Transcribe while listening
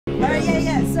Alright,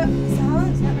 yeah. So how long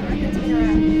has that records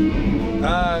been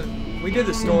around? We did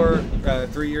the store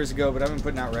 3 years ago, but I've been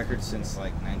putting out records since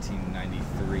like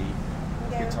 1993.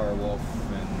 Okay. Guitar Wolf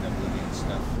and Oblivion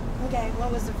stuff. Okay,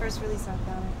 what was the first release on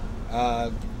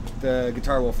it? The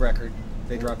Guitar Wolf record.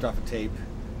 They dropped off a tape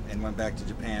and went back to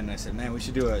Japan. And I said, "Man, we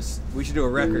should do a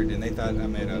record." And they thought I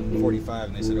made a 45,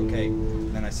 and they said, "Okay."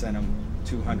 And then I sent them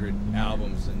 200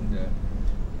 albums, and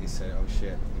he said, "Oh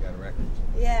shit, we got a record."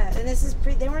 Yeah, and this is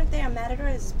they weren't there on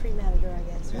Matador. This is pre-Matador, I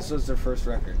guess. Right? This was their first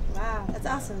record. Wow, that's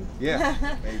awesome. Yeah,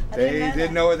 they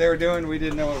didn't know what they were doing. We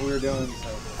didn't know what we were doing. So,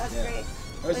 that's great.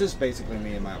 It was just basically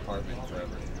me in my apartment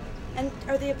forever. And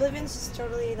are the Oblivions just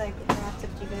totally like inactive?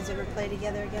 Do you guys ever play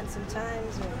together again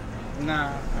sometimes? Or?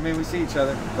 Nah, I mean we see each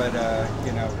other, but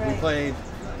we Right. played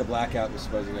the Blackout was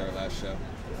supposed to be our last show,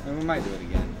 and we might do it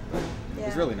again. But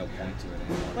there's really no point to it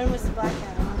anymore. When was the Blackout?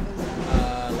 How long ago was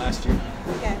that? Last year.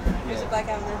 Okay. Was it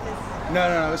Blackout in Memphis?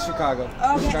 No, it was Chicago.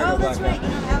 Okay. Chicago That's Blackout. right. You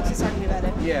know, Alex was talking about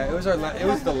it. Yeah, it was it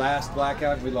was the last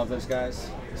Blackout. We love those guys,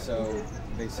 so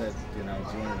they said, do you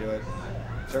want to do it?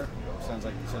 Sure. Sounds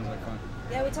like fun.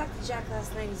 Yeah, we talked to Jack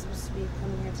last night. He's supposed to be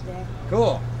coming here today.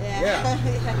 Cool. Yeah.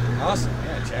 Yeah. Awesome.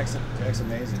 Yeah, Jack's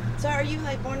amazing. So are you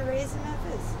like born and raised in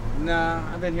Memphis?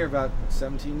 Nah, I've been here about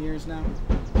 17 years now.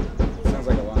 Sounds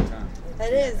like a long time.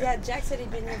 It is, yeah. Jack said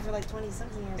he'd been here for like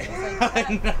 20-something years. I was like,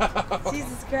 I know.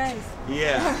 Jesus Christ.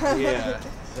 Yeah.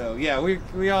 So yeah,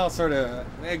 we all sort of.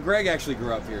 Greg actually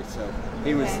grew up here, so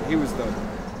he was the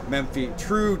Memphis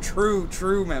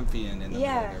true Memphian in the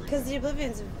yeah, because the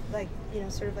Oblivions are like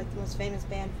sort of like the most famous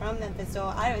band from Memphis.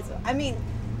 So being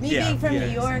from New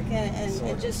York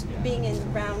and just being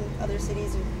around other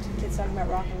cities and kids talking about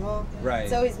rock and roll. Right.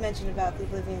 It's always mentioned about the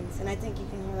Oblivions, and I think you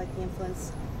can hear like the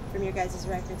influence from your guys'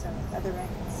 records on other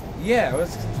records. So. Yeah,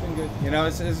 it's been good.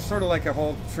 It's sort of like a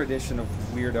whole tradition of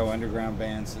weirdo underground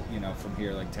bands. From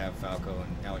here, like Tab Falco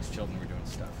and Alex Chilton were doing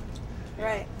stuff.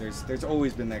 Right. There's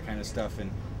always been that kind of stuff,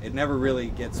 and it never really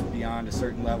gets beyond a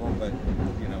certain level, but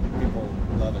people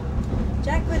love it.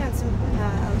 Jack played on some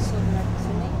Alex Chilton records,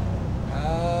 didn't he?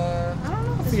 I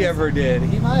don't know if he ever did.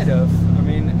 He might have. I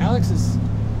mean, Alex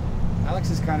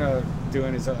is kind of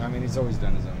doing his own. I mean, he's always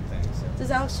done his own thing. So.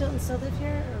 Does Alex Chilton still live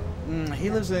here? Or? He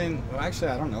lives in. Well,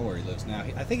 actually, I don't know where he lives now.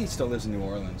 I think he still lives in New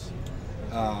Orleans.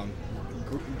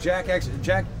 Jack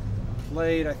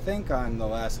played, I think, on the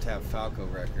last Tab Falco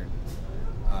record.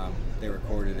 They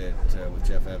recorded it with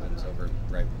Jeff Evans over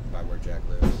right by where Jack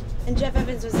lives. And Jeff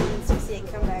Evans was in 68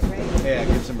 Comeback, right? Yeah,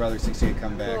 Gibson Brothers 68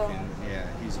 Comeback, cool. and yeah,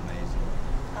 he's amazing.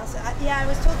 Also, I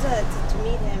was told to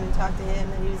meet him and talk to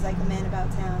him, and he was like a man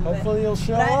about town. Hopefully he'll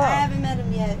show up. up. I haven't met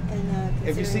him yet.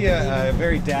 If you see a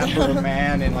very dapper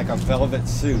man in like a velvet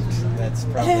suit, that's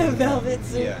probably a velvet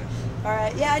suit. Yeah. All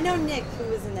right. Yeah, I know Nick, who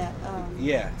was in that.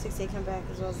 68 Comeback,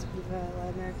 as well as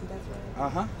American Death Ray.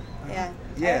 Uh-huh. Yeah.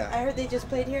 Yeah. I heard they just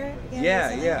played here again.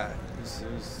 Yeah. It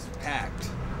was packed.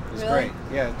 It was really? great.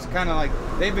 Yeah, it's kind of like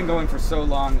they've been going for so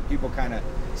long that people kind of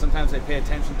sometimes they pay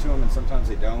attention to them and sometimes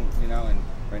they don't. And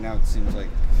right now it seems like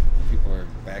people are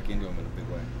back into them in a big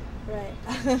way.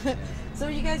 Right. So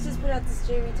you guys just put out this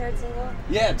J Retard single?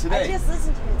 Yeah, today. I just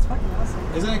listened to it. It's fucking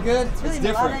awesome. Isn't it good? It's really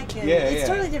different. melodic. And yeah, it's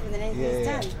totally different than anything he's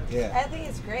done. Yeah. I think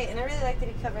it's great, and I really like that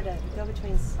he covered a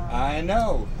Go-Between song. I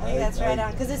know. I think that's right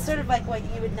on, because it's sort of like what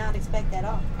you would not expect at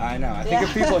all. I know. I think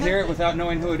if people hear it without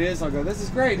knowing who it is, they'll go, "This is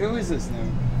great. Who is this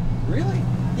new?" Really?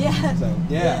 Yeah. So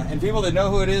yeah, and people that know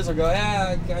who it is will go,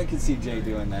 "Yeah, I can see Jay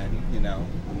doing that."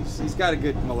 He's got a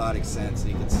good melodic sense,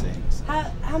 and he can sing. So.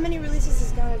 How many releases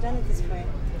has Ghana done at this point?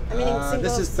 I mean, singles.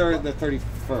 This is the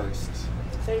 31st.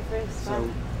 31st. So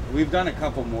we've done a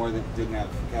couple more that didn't have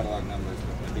catalog numbers,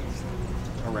 but I think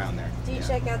it's around there. Do you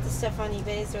check out the stuff on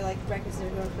eBay or like records that are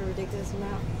going for a ridiculous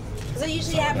amount? Because it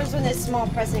usually happens when there's small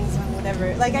pressings on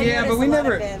whatever. Like but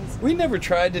we never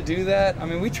tried to do that. I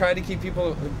mean, we tried to keep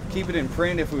it in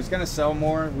print. If it was going to sell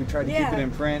more, we tried to keep it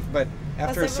in print. But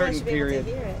after a certain period,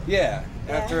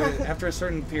 after a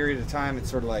certain period of time, it's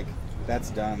sort of like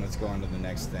that's done. Let's go on to the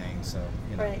next thing. So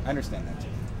I understand that too.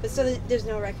 But so there's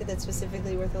no record that's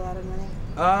specifically worth a lot of money.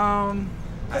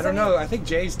 I don't know. I think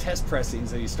Jay's test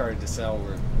pressings that he started to sell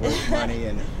were worth money,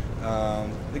 and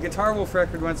the Guitar Wolf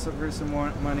record went for some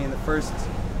more money, and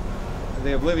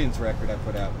the Oblivions record I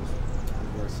put out was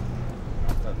worth some money.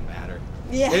 It doesn't matter.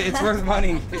 Yeah, it's worth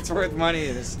money. It's worth money.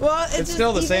 It's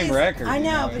still the same record. I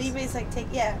know, but eBay's like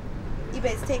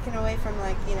eBay's taken away from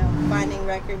finding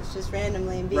records just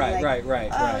randomly and being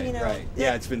right.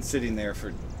 Yeah, it's been sitting there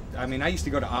for. I mean, I used to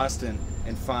go to Austin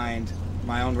and find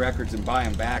my own records and buy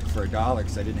them back for $1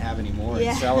 because I didn't have any more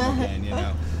and sell them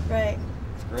again. Right.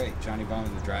 It's great. Johnny Bum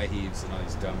and the Dry Heaves and all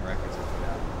these dumb records I put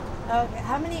out. Okay.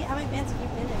 How many bands have you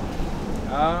been in?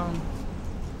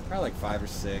 Probably like 5 or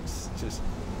 6, just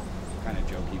kind of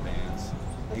jokey bands,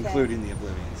 including the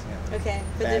Oblivions. Yeah. Okay,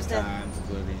 but Bad there's Times,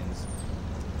 Oblivions,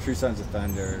 True Sons of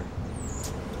Thunder,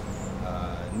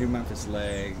 New Memphis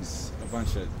Legs, a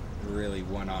bunch of really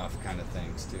one-off kind of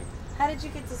things too. How did you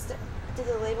get to did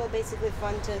the label basically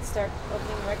fund to start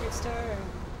opening a record store? Or?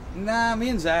 Nah, me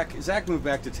and Zach moved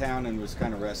back to town and was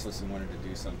kind of restless and wanted to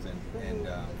do something. And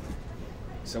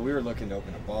so we were looking to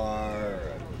open a bar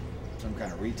or some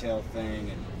kind of retail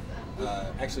thing. And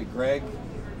actually Greg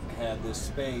had this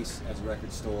space as a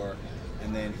record store,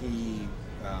 and then he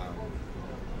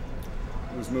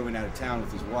was moving out of town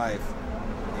with his wife,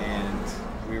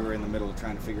 and we were in the middle of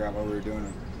trying to figure out what we were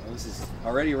doing. Well, this is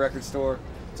already a record store.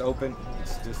 It's open.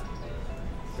 It's just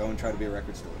go and try to be a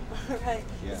record store. Right.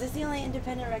 Yeah. Is this the only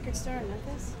independent record store in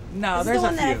Memphis? No, there's a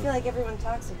few. This is the one that I feel like everyone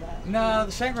talks about. No,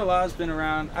 the Shangri-La's been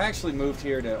around. I actually moved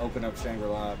here to open up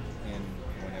Shangri-La in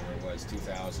whenever it was,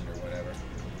 2000 or whatever.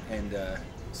 And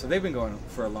so they've been going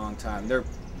for a long time. They're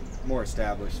more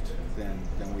established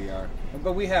than we are.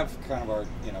 But we have kind of our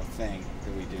thing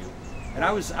that we do. And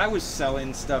I was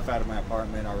selling stuff out of my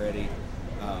apartment already,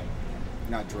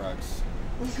 not drugs.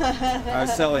 I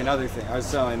was selling other things. I was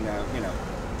selling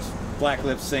Black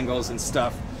Lips singles and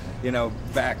stuff,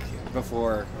 back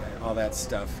before all that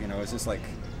stuff. It's just like,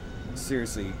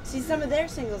 seriously. See, some of their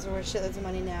singles are worth shitloads of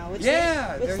money now, which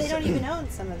they don't even own.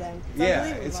 Some of them.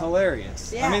 It's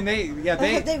hilarious. Yeah. I mean, they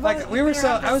like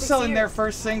I was selling their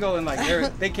first single, and like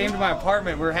they came to my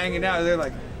apartment. We were hanging out. They're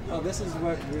like, oh, this is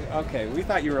what. We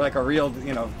thought you were like a real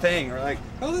thing. We're like,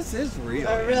 oh, this is real.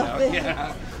 A real thing.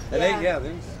 Yeah. And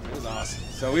it was awesome.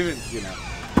 So we've been,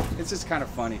 it's just kind of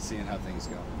funny seeing how things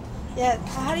go. Yeah,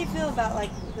 how do you feel about like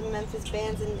the Memphis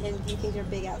bands, and do you think they're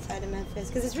big outside of Memphis?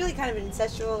 Because it's really kind of an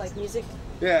ancestral like music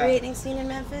creating scene in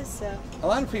Memphis. So a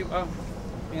lot of people,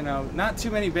 not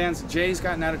too many bands. Jay's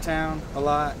gotten out of town a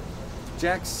lot.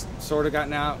 Jack's sort of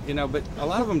gotten out, but a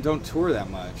lot of them don't tour that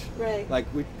much. Right. Like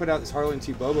we put out this Harlan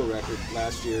T. Bobo record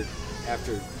last year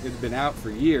after it had been out for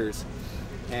years.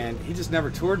 And he just never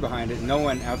toured behind it. No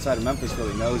one outside of Memphis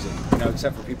really knows him,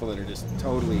 except for people that are just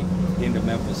totally into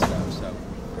Memphis stuff.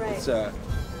 So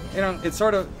it's it's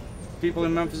sort of people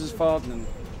in Memphis' fault, and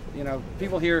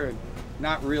people here are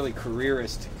not really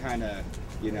careerist kind of.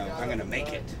 I'm gonna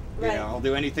make it. Right. I'll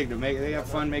do anything to make it. They have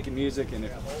fun making music, and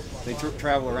if they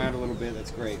travel around a little bit,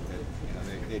 that's great. But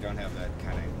they don't have that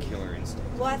kind of killer instinct.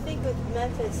 Well, I think with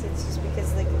Memphis, it's just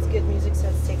because like it's good music, so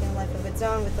it's taken a life of its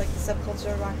own with like the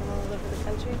subculture of rock and roll all over the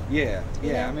country. Yeah.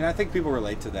 I mean, I think people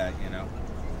relate to that,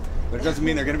 but it doesn't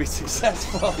mean they're going to be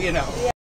successful, Yeah.